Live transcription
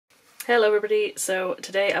Hello everybody, so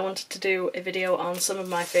today I wanted to do a video on some of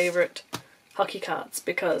my favourite hockey cards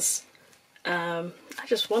because I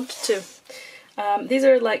just wanted to. These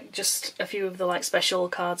are like just a few of the like special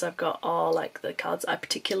cards I've got, or like the cards I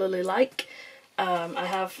particularly like. I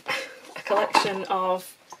have a collection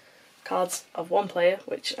of cards of one player,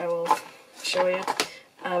 which I will show you.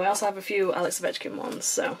 I also have a few Alex Ovechkin ones,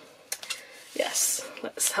 so yes,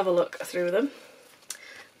 let's have a look through them.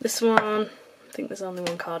 This one, I think there's only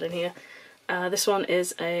one card in here. This one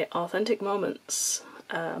is a Authentic Moments,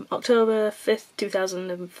 October 5th,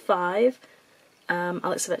 2005.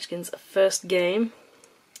 Alex Ovechkin's first game.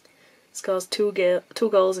 Scores two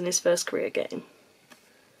goals in his first career game.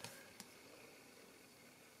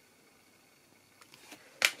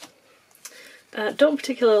 Don't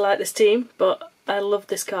particularly like this team, but I love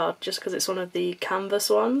this card just because it's one of the canvas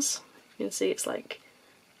ones. You can see it's like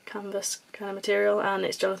canvas kind of material, and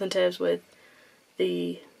it's Jonathan Toews with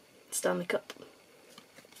the Stanley Cup.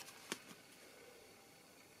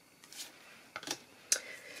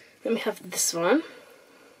 Then we have this one,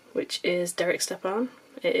 which is Derek Stepan.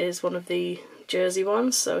 It is one of the jersey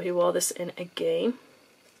ones, so he wore this in a game.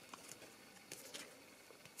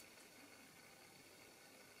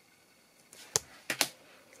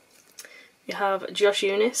 You have Josh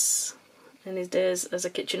Unis in his days as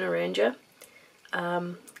a Kitchener Ranger.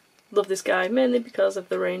 Love this guy mainly because of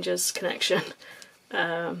the Rangers connection.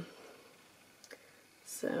 So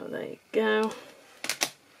there you go.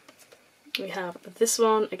 We have this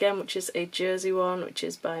one again, which is a jersey one, which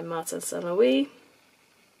is by Martin St. Louis.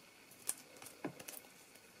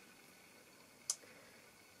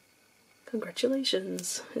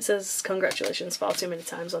 Congratulations. It says congratulations far too many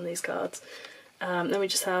times on these cards. Then we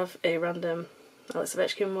just have a random Alex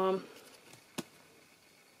Ovechkin one.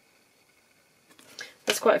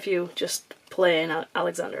 There's quite a few just plain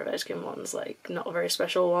Alexander Ovechkin ones, like not very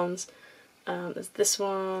special ones. There's this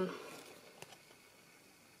one.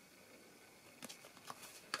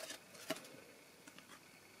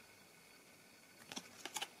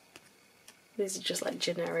 These are just like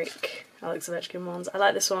generic Alex Ovechkin ones. I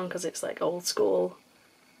like this one because it's like old school.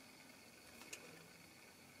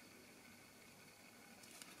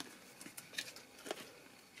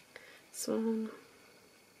 This one.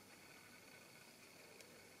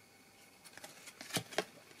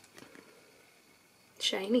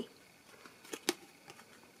 Shiny.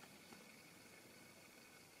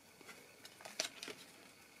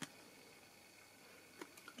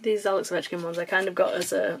 These Alex Ovechkin ones I kind of got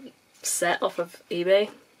as a set off of eBay,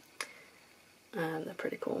 and they're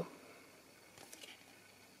pretty cool.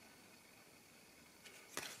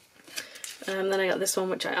 Then I got this one,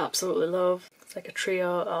 which I absolutely love. It's like a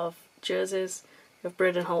trio of jerseys. You have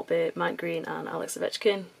Braden Holtby, Mike Green and Alex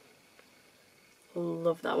Ovechkin.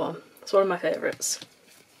 Love that one. It's one of my favourites.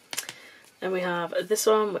 Then we have this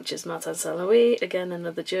one, which is Martin St. Louis. Again,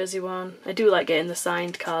 another jersey one. I do like getting the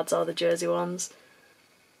signed cards or the jersey ones,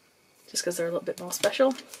 just because they're a little bit more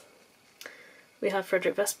special. We have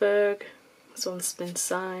Frederick Vesberg. This one's been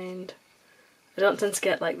signed. I don't tend to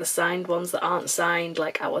get like the signed ones that aren't signed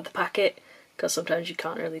like out of the packet, because sometimes you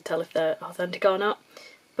can't really tell if they're authentic or not.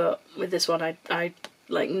 But with this one, I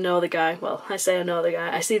like know the guy. Well, I say I know the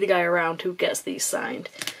guy. I see the guy around who gets these signed,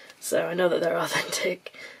 so I know that they're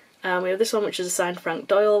authentic. We have this one, which is a signed Frank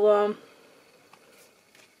Doyle one.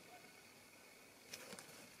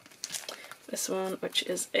 This one, which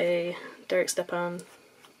is a Derek Stepan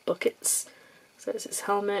Buckets. So it's his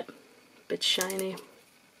helmet, a bit shiny.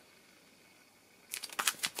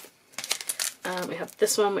 We have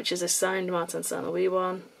this one, which is a signed Martin St. Louis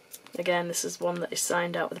one. Again, this is one that is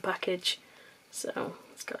signed out with the package, so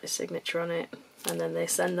it's got his signature on it, and then they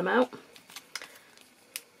send them out.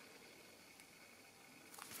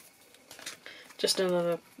 Just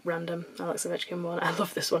another random Alex Ovechkin one. I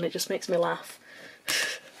love this one, it just makes me laugh.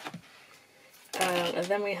 And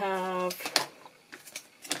then we have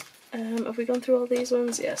we gone through all these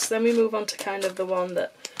ones? Yes. Then we move on to kind of the one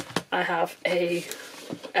that I have a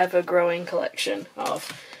ever-growing collection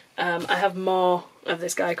of. I have more of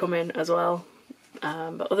this guy coming as well,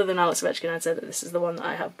 but other than Alex Ovechkin, I'd say that this is the one that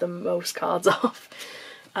I have the most cards of.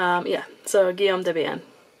 Yeah, so Guillaume Debian.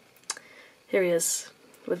 Here he is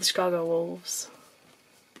with the Chicago Wolves.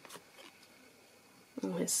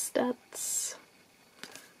 All his stats.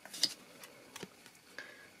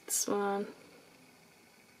 This one.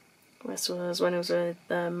 This was when he was with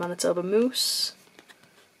the Manitoba Moose.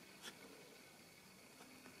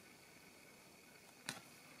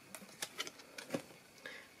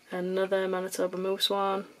 Another Manitoba Moose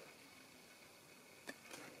one.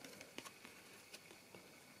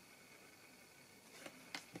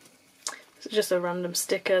 just a random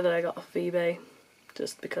sticker that I got off eBay,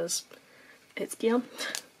 just because it's Guillaume.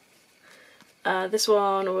 This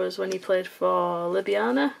one was when he played for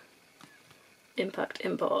Ljubljana. Impact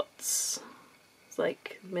Imports. It's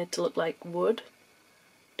like made to look like wood.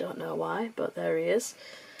 Don't know why, but there he is.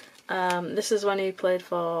 This is when he played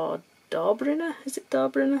for Dobryna. Is it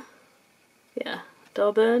Dobryna? Yeah,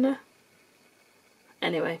 Dobryna.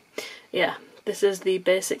 Anyway, yeah, this is the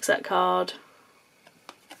basic set card.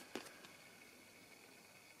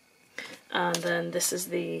 And then this is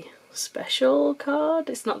the special card.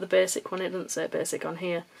 It's not the basic one, it doesn't say basic on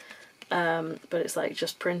here. But it's like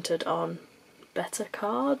just printed on better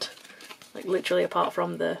card. Like literally, apart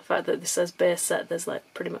from the fact that this says base set, there's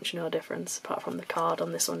like pretty much no difference apart from the card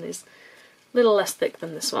on this one is a little less thick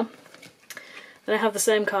than this one. Then I have the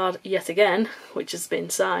same card yet again, which has been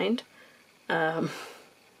signed.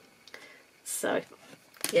 So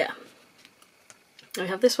yeah. And we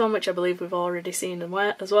have this one, which I believe we've already seen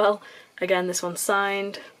as well. Again, this one's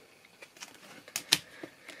signed.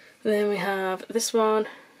 Then we have this one,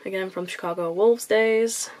 again from Chicago Wolves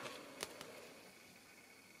days.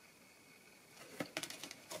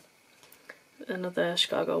 Another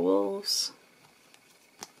Chicago Wolves.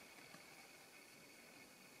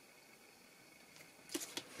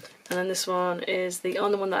 And then this one is the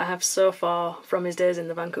only one that I have so far from his days in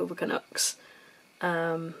the Vancouver Canucks.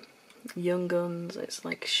 Young Guns, it's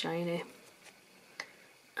like shiny.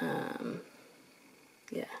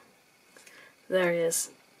 Yeah, there he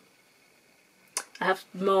is. I have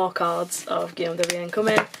more cards of Guillaume Devienne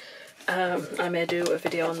coming. I may do a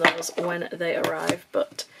video on those when they arrive,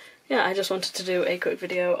 but yeah, I just wanted to do a quick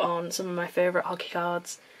video on some of my favourite hockey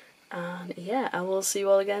cards, and yeah, I will see you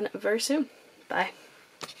all again very soon. Bye.